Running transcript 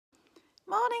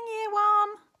Morning, year one.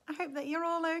 I hope that you're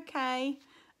all okay.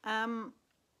 I'm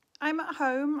at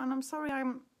home and I'm sorry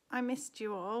I missed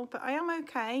you all, but I am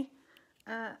okay.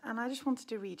 And I just wanted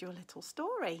to read you a little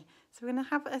story. So we're going to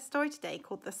have a story today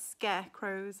called The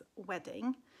Scarecrows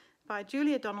Wedding by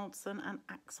Julia Donaldson and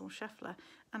Axel Scheffler.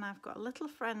 And I've got a little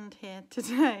friend here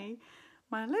today,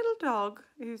 my little dog,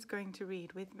 who's going to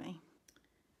read with me.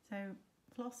 So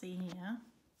Flossie here,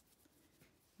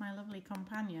 my lovely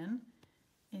companion,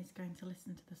 is going to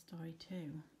listen to the story too.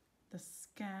 The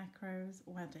Scarecrows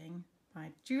Wedding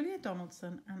by Julia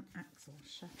Donaldson and Axel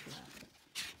Scheffler.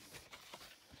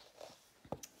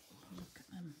 Look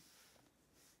at them.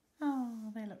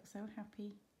 Oh, they look so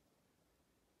happy.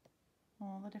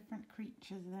 All the different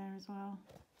creatures there as well.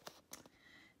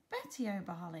 Betty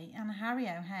O'Barley and Harry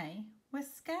O'Hay were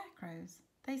scarecrows.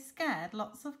 They scared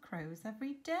lots of crows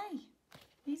every day.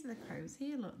 These are the crows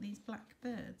here, look, these black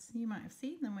birds. You might have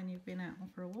seen them when you've been out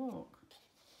for a walk.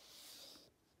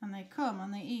 And they come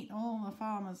and they eat all the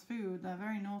farmer's food. They're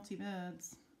very naughty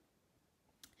birds.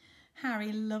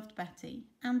 Harry loved Betty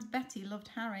and Betty loved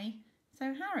Harry.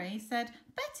 So Harry said,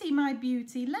 "Betty, my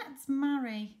beauty, let's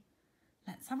marry.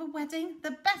 Let's have a wedding,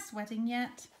 the best wedding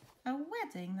yet. A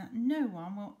wedding that no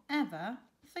one will ever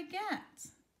forget."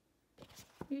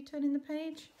 Are you turning the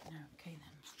page? No, okay then.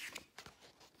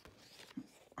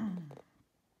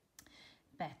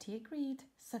 Betty agreed,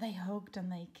 so they hugged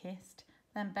and they kissed.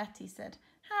 Then Betty said,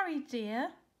 "Harry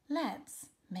dear, let's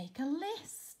make a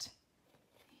list."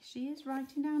 She is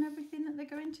writing down everything that they're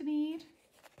going to need.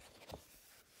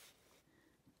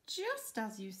 "Just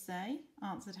as you say,"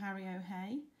 answered Harry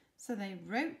O'Hay. So they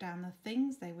wrote down the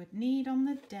things they would need on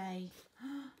the day.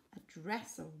 A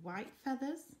dress of white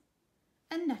feathers,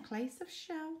 a necklace of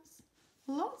shells,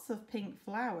 lots of pink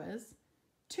flowers,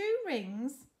 2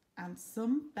 rings and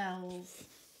some bells.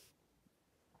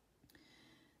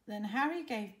 Then Harry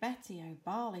gave Betty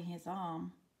O'Barley his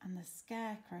arm and the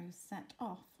scarecrows set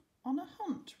off on a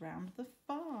hunt round the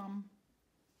farm.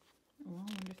 Oh, I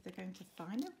wonder if they're going to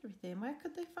find everything. Where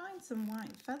could they find some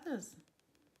white feathers?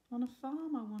 On a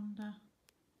farm, I wonder.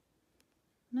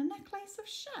 And a necklace of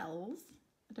shells?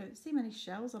 I don't see many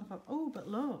shells on a farm. Oh, but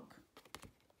look.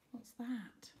 What's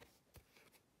that?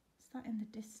 What's that in the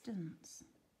distance?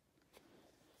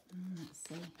 Let's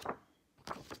see.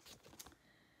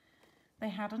 They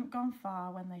hadn't gone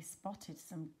far when they spotted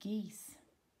some geese.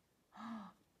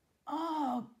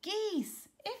 "Oh, geese!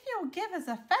 If you'll give us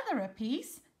a feather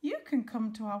apiece, you can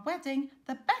come to our wedding,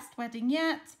 the best wedding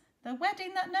yet, the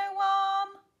wedding that no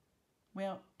one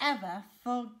will ever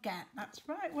forget." That's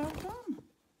right, well done.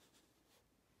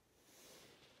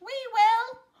 "We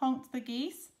will," honked the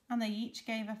geese, and they each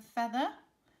gave a feather.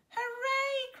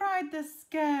 "Hooray!" cried the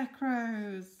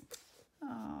scarecrows.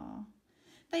 Oh.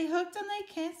 They hugged and they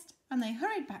kissed and they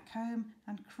hurried back home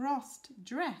and crossed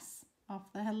dress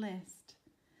off their list.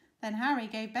 Then Harry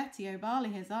gave Betty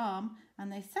O'Barley his arm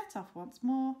and they set off once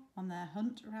more on their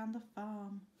hunt around the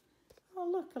farm. Oh,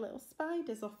 look, a little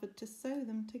spider's offered to sew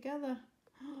them together.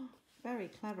 Oh, very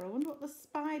clever. I wonder what the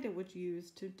spider would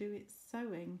use to do its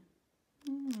sewing.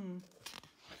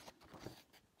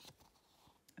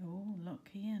 Oh, look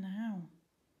here now.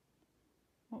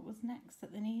 What was next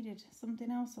that they needed? Something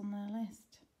else on their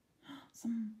list.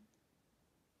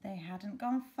 They hadn't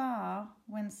gone far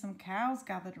when some cows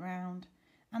gathered round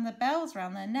and the bells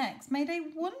round their necks made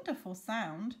a wonderful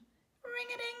sound.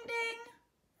 Ring-a-ding-ding,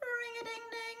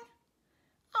 ring-a-ding-ding.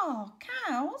 "Oh,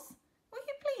 cows, will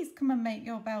you please come and make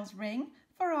your bells ring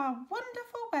for our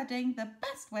wonderful wedding, the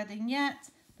best wedding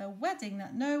yet, the wedding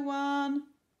that no one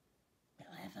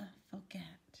will ever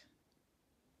forget."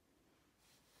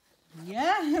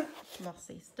 Yeah,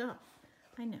 Flossie, stop.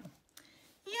 I know.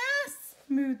 "Yes,"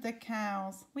 mooed the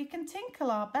cows, "we can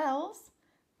tinkle our bells."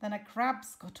 Then a crab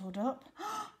scuttled up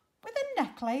with a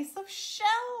necklace of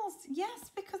shells. Yes,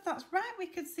 because that's right, we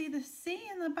could see the sea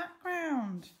in the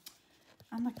background.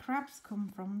 And the crabs come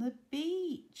from the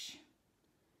beach.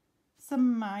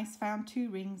 Some mice found 2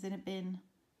 rings in a bin.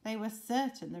 They were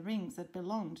certain the rings had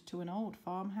belonged to an old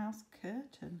farmhouse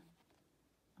curtain.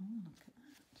 Oh, look at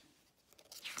that.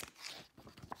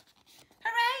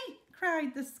 "Hooray!"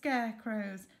 cried the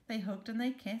scarecrows. They hugged and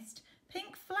they kissed.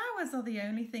 "Pink flowers are the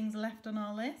only things left on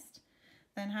our list."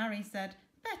 Then Harry said,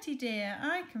 "Betty dear,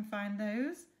 I can find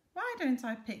those. Why don't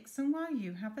I pick some while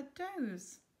you have a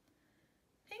doze?"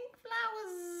 Pink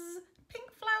flowers,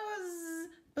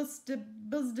 buzzed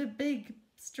a big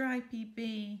stripy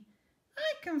bee.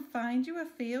 "I can find you a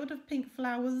field of pink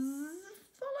flowers.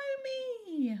 Follow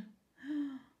me."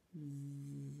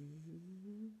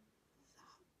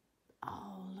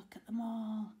 Oh, look at them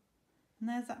all. And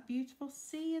there's that beautiful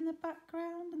sea in the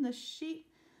background and the sheep.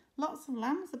 Lots of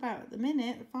lambs about at the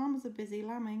minute. The farmers are busy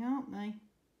lambing, aren't they?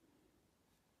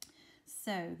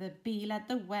 So the bee led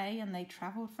the way and they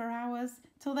travelled for hours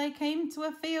till they came to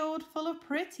a field full of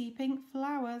pretty pink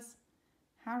flowers.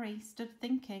 Harry stood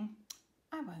thinking,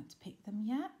 I won't pick them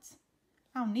yet.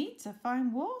 I'll need to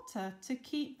find water to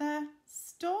keep their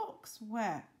stalks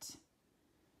wet.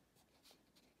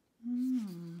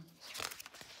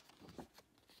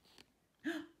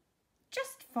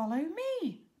 Just follow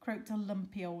me, croaked a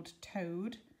lumpy old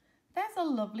toad. There's a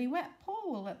lovely wet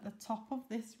pool at the top of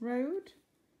this road.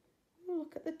 Oh,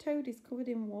 look at the toad, he's covered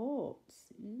in warts.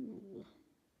 Ew.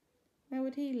 Where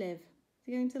would he live? Is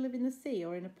he going to live in the sea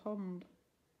or in a pond,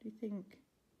 do you think?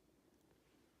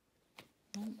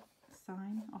 Oh,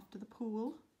 sign off to the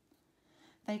pool.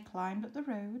 They climbed up the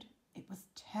road. It was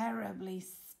terribly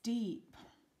steep.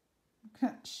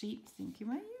 Look at sheep thinking,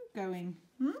 where are you going?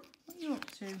 What are you up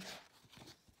to?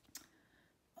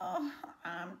 Oh,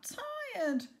 I'm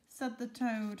tired, said the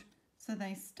toad. So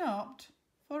they stopped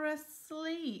for a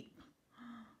sleep.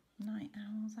 Night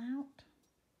owl's out.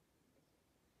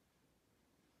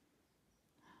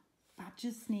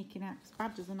 Badger's sneaking out because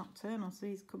badgers are nocturnal, so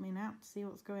he's coming out to see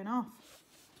what's going off.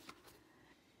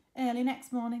 Early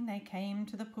next morning they came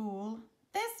to the pool.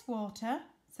 This water,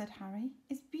 said Harry,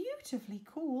 is beautifully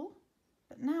cool.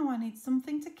 But now I need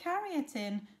something to carry it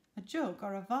in. A jug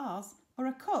or a vase or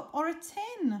a cup or a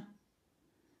tin.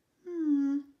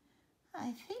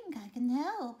 I think I can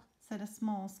help, said a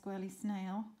small squirrely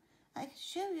snail. I can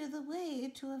show you the way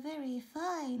to a very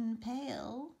fine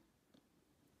pail.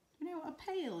 Do you know what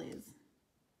a pail is?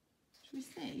 Shall we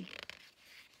see?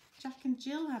 Jack and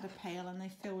Jill had a pail and they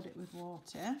filled it with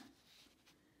water.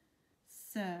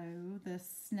 So the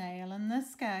snail and the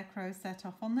scarecrow set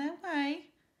off on their way.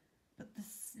 But the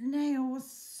snail was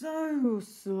so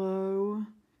slow.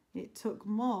 It took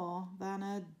more than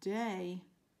a day.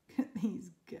 Look at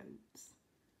these goats.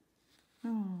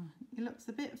 Oh, he looks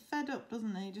a bit fed up,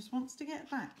 doesn't he? He just wants to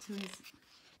get back to his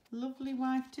lovely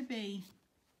wife-to-be.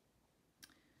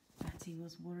 Betty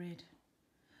was worried.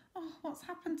 Oh, what's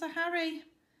happened to Harry?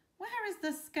 Where is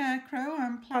the scarecrow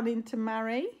I'm planning to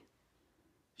marry?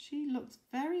 She looks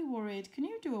very worried. Can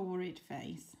you do a worried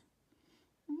face?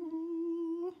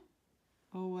 Ooh.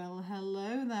 Oh, well,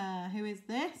 hello there. Who is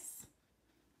this?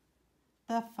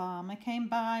 The farmer came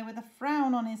by with a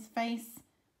frown on his face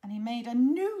and he made a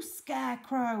new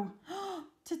scarecrow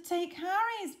to take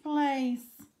Harry's place.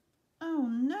 Oh,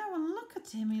 no, and look at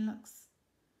him. He looks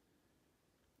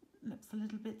a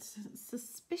little bit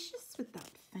suspicious with that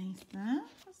face there.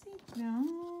 What's he doing?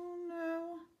 Oh,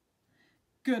 no.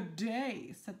 Good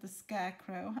day, said the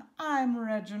scarecrow. I'm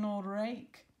Reginald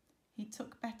Rake. He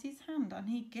took Betty's hand and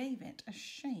he gave it a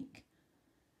shake.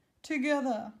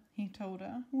 Together, he told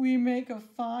her, we make a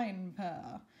fine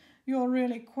pair. You're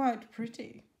really quite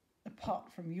pretty,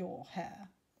 apart from your hair.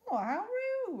 Oh, how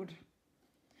rude.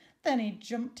 Then he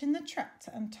jumped in the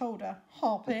tractor and told her,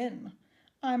 hop in.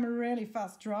 I'm a really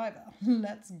fast driver.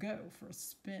 Let's go for a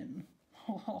spin.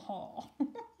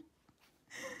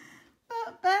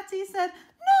 But Betty said,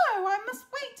 no, I must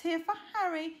wait here for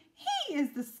Harry. He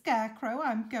is the scarecrow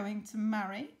I'm going to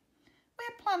marry.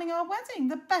 We're planning our wedding,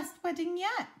 the best wedding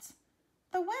yet.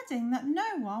 The wedding that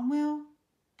no one will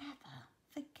ever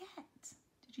forget.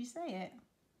 Did you say it?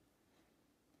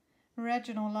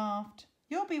 Reginald laughed.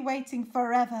 You'll be waiting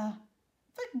forever.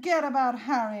 Forget about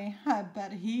Harry. I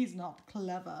bet he's not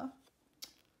clever.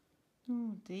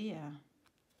 Oh dear.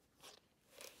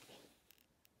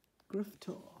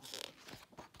 Gruftor.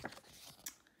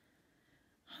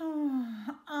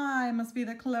 I must be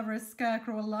the cleverest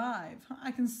scarecrow alive.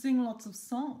 I can sing lots of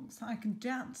songs. I can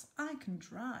dance. I can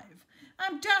drive.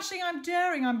 I'm dashing. I'm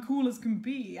daring. I'm cool as can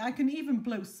be. I can even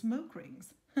blow smoke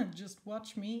rings. Just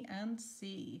watch me and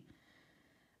see.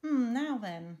 Now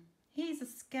then, he's a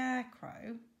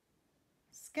scarecrow.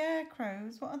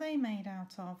 Scarecrows, what are they made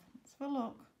out of? Let's have a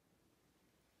look.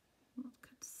 What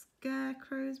could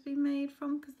scarecrows be made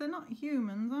from? Because they're not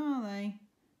humans, are they?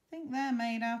 I think they're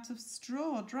made out of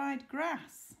straw, dried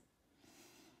grass.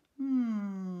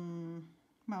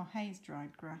 Well, hay's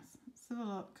dried grass. Let's have a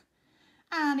look.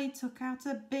 And he took out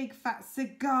a big fat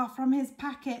cigar from his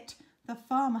packet. The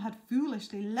farmer had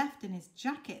foolishly left in his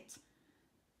jacket.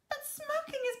 But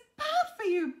smoking is bad for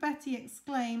you, Betty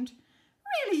exclaimed.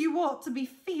 Really, you ought to be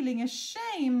feeling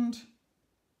ashamed.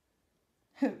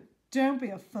 Oh, don't be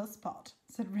a fusspot,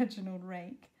 said Reginald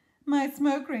Rake. My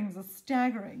smoke rings are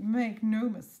staggering, make no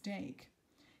mistake.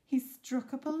 He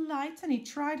struck up a light and he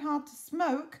tried hard to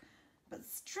smoke, but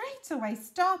straight away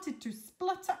started to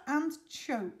splutter and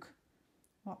choke.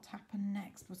 What happened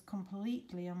next was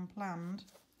completely unplanned.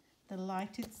 The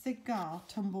lighted cigar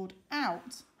tumbled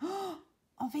out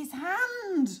of his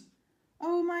hand.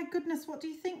 Oh my goodness, what do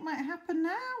you think might happen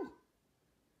now?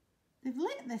 They've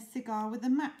lit this cigar with a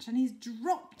match and he's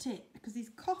dropped it because he's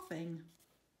coughing.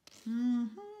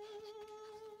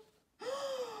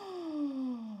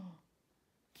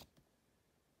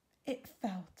 It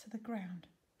fell to the ground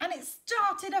and it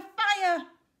started a fire.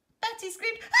 Betty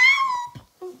screamed, "Help!"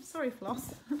 Oh, sorry,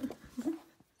 Floss.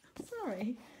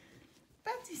 Sorry.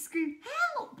 Betty screamed,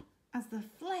 "Help!" as the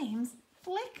flames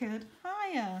flickered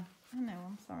higher. I know,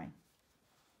 I'm sorry.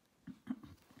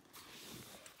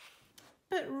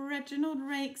 But Reginald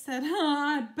Rake said,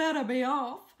 "I'd better be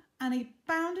off," and he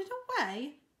bounded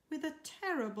away with a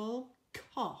terrible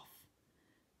cough.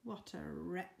 What a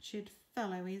wretched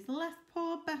fellow. He's left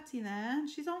poor Betty there and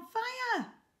she's on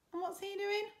fire. And what's he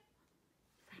doing?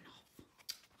 Ran off.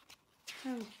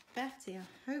 Oh, Betty, I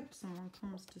hope someone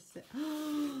comes to sit.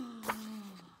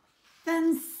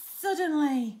 Then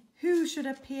suddenly, who should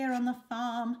appear on the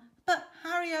farm but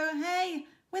Harry O'Hay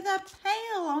with a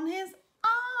pail on his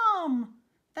arm.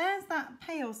 There's that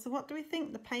pail. So what do we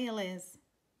think the pail is?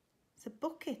 It's a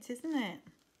bucket, isn't it?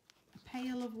 A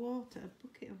pail of water, a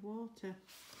bucket of water.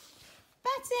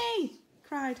 "Betty!"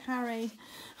 cried Harry.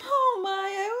 "Oh,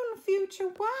 my own future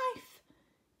wife!"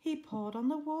 He poured on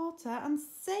the water and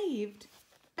saved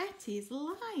Betty's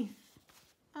life.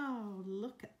 Oh,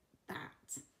 look at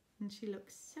that. And she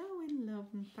looks so in love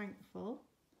and thankful.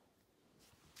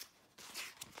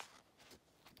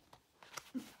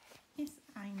 Yes,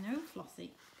 I know,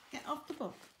 Flossie. Get off the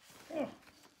book. Ugh.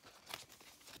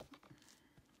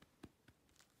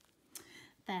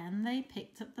 Then they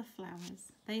picked up the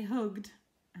flowers. They hugged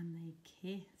and they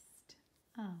kissed.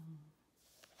 Oh.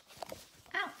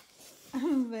 Ow.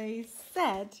 They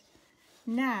said,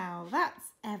 "Now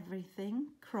that's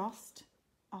everything crossed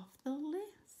off the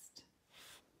list."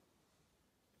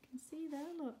 You can see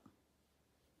there, look.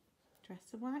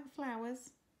 Dress of white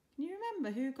flowers. Can you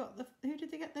remember who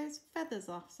did they get those feathers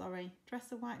off? Sorry,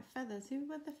 dress of white feathers. Who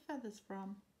were the feathers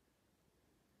from?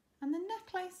 And the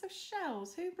necklace of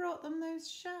shells. Who brought them those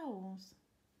shells?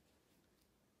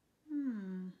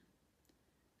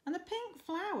 And the pink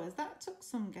flowers. That took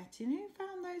some getting. Who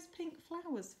found those pink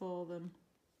flowers for them?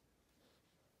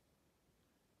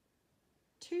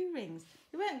 2 rings.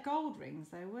 They weren't gold rings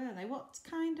though, were they? What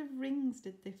kind of rings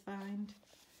did they find?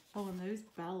 Oh, and those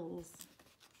bells.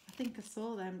 I think I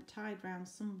saw them tied round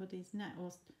somebody's neck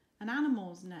or an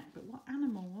animal's neck, but what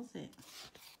animal was it?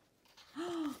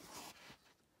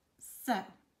 So,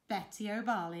 Betty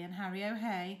O'Barley and Harry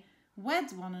O'Hay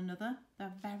wed one another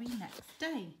the very next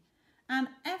day. And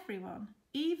everyone,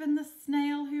 even the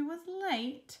snail who was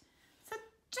late, said,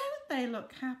 "Don't they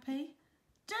look happy?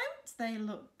 Don't they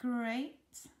look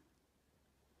great?"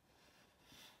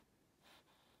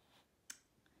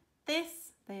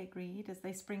 This, they agreed as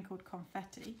they sprinkled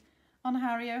confetti on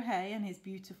Harry O'Hay and his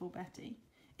beautiful Betty,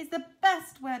 is the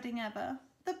best wedding ever,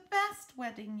 the best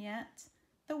wedding yet,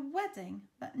 the wedding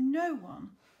that no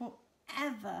one will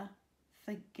ever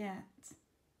forget.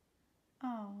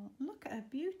 Oh, look at her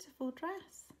beautiful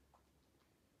dress.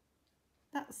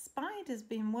 That spider's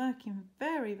been working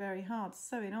very, very hard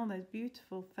sewing all those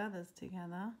beautiful feathers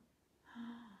together.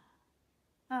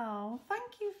 Oh,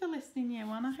 thank you for listening, year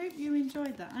one. I hope you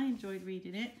enjoyed that. I enjoyed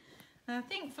reading it. I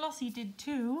think Flossie did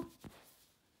too.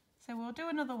 So we'll do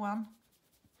another one.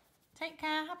 Take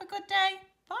care. Have a good day.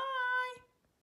 Bye.